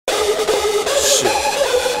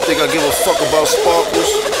Think I give a fuck about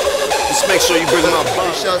sparkles? Just make sure you bring them out.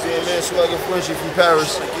 Shout out to my man SwaggaFrenchy from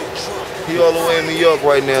Paris. He all the way in New York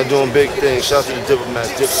right now doing big things. Shout out to the Diplomat,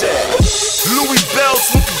 Dipset. Louis bells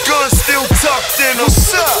with the gun still tucked in them.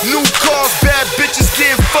 New cars, bad bitches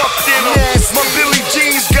getting fucked in them. My Billy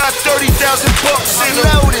Jeans got 30,000 bucks in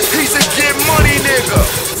them. He's a get money nigga.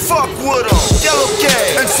 Fuck with him. Yellow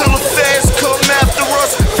gang. Until the feds come after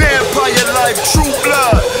us. Vampire life, true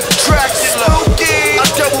blood. Dracula. I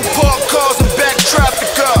double park cars and back traffic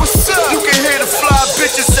up. You can hear the fly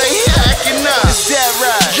bitches say he acting up. Is that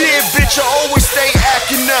right? Yeah, bitch, I always stay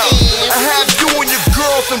acting up. I have you and your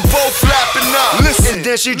girlfriend both lapping up. Listen. And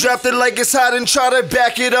then she dropped it like it's hot and tried to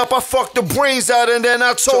back it up. I fucked the brains out and then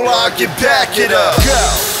I told her I'd get back it up.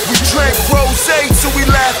 We drank rosé till we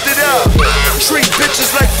laughed it up. Treat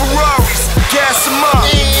bitches like Ferraris, gas them up.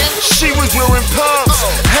 She was wearing pumps,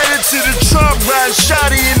 headed to the trunk, riding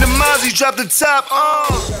shoddy in the Mozzie, dropped the top.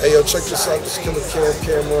 Hey yo, check this out. This Killer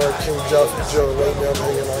Camera, King Joffrey Joe. Right now I'm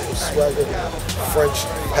hanging out with SwaggaFrenchy,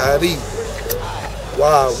 Patty.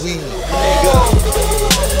 Wow, we.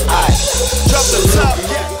 Drop the top.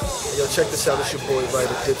 Yo, check this out. It's your boy, right?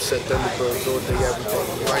 Dipset, Thunderbirds, all day, every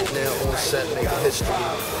day. Right now on set, making history.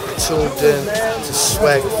 Tuned in to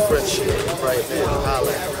SwaggaFrenchy right now.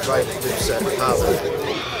 Holla, right? Dipset, holla.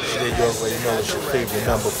 Shit, you already know it's your favorite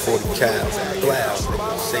number 40 cal. Blast,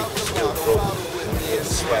 nigga. Safe, still broken.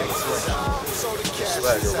 SwaggaFrenchy.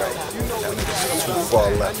 Swagger, right? That nigga's too far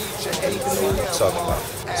left. Ain't even know what you're talking about.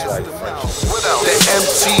 SwaggaFrenchy. The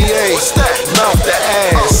MTA, mouth the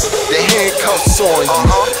ass, the handcuffs on you,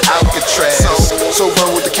 Alcatraz. So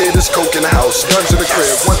run with the kid, there's coke in the house, guns in the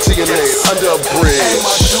crib, one to your neck, under a bridge.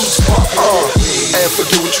 And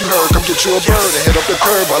forget what you heard, come get you a bird and hit up the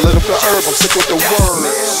curb. I lit up the herb, I'm sick with the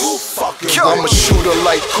words. I'm a shooter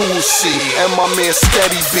like Cool C, and my man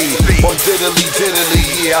Steady B. On diddly diddly,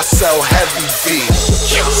 yeah, I sell heavy V.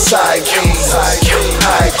 Side games, high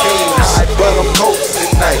games, but I'm cold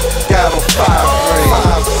tonight. Got on 5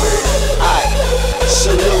 rings.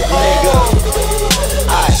 Salute, nigga.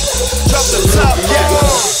 Drop the top, nigga.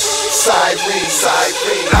 Side rings,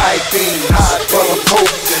 high beams, but I'm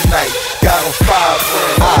cold tonight. Got on 5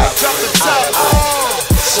 rings. Drop the top,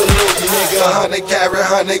 salute, nigga. 100 carat,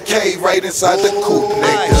 100K right inside the coupe,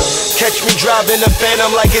 nigga. Catch me driving a Phantom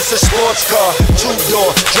like it's a sports car. 2-door,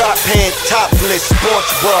 drop head, topless, sports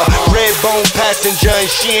bra. Red bone passenger and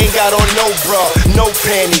she ain't got on no bra. No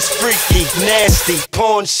panties, freaky, nasty,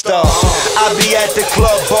 porn star. I be at the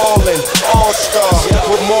club ballin', all-star.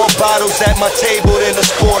 With more bottles at my table than a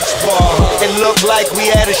sports bar. It look like we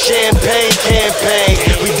had a champagne campaign.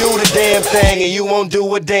 We do the damn thing and you won't do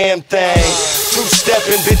a damn thing.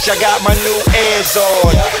 Two-stepping, bitch, I got my new airs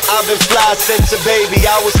on. I've been fly since a baby,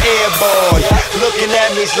 I was airborne. Looking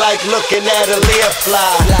at me's like looking at a Lear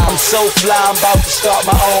fly. I'm so fly, I'm about to start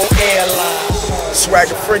my own airline.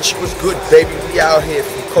 SwaggaFrenchy was good, baby. We out here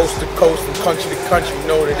from coast to coast, from country to country. You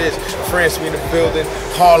know what it is. France, we in the building.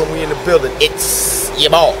 Harlem, we in the building. It's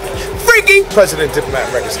your boy, Freeky. President Diplomat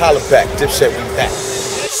Records. Holla back. Dipset, we back.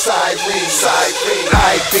 Side rings,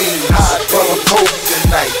 high beams, but I'm cold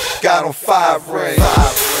tonight. Got on 5 rings.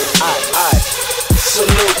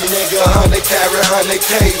 Salute, nigga. 100 carat,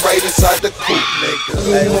 100K right inside the coupe, nigga.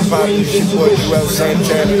 Hey, what's poppin'? It's your boy Juelz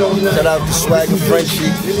Santana. Shout out to SwaggaFrenchy,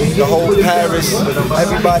 the whole Paris,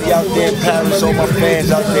 everybody out there in Paris, all my fans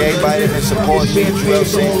out there, everybody that supports me,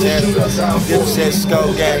 Juelz Santana, Dipset,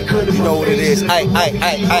 Skull Gang. You know what it is. Aye.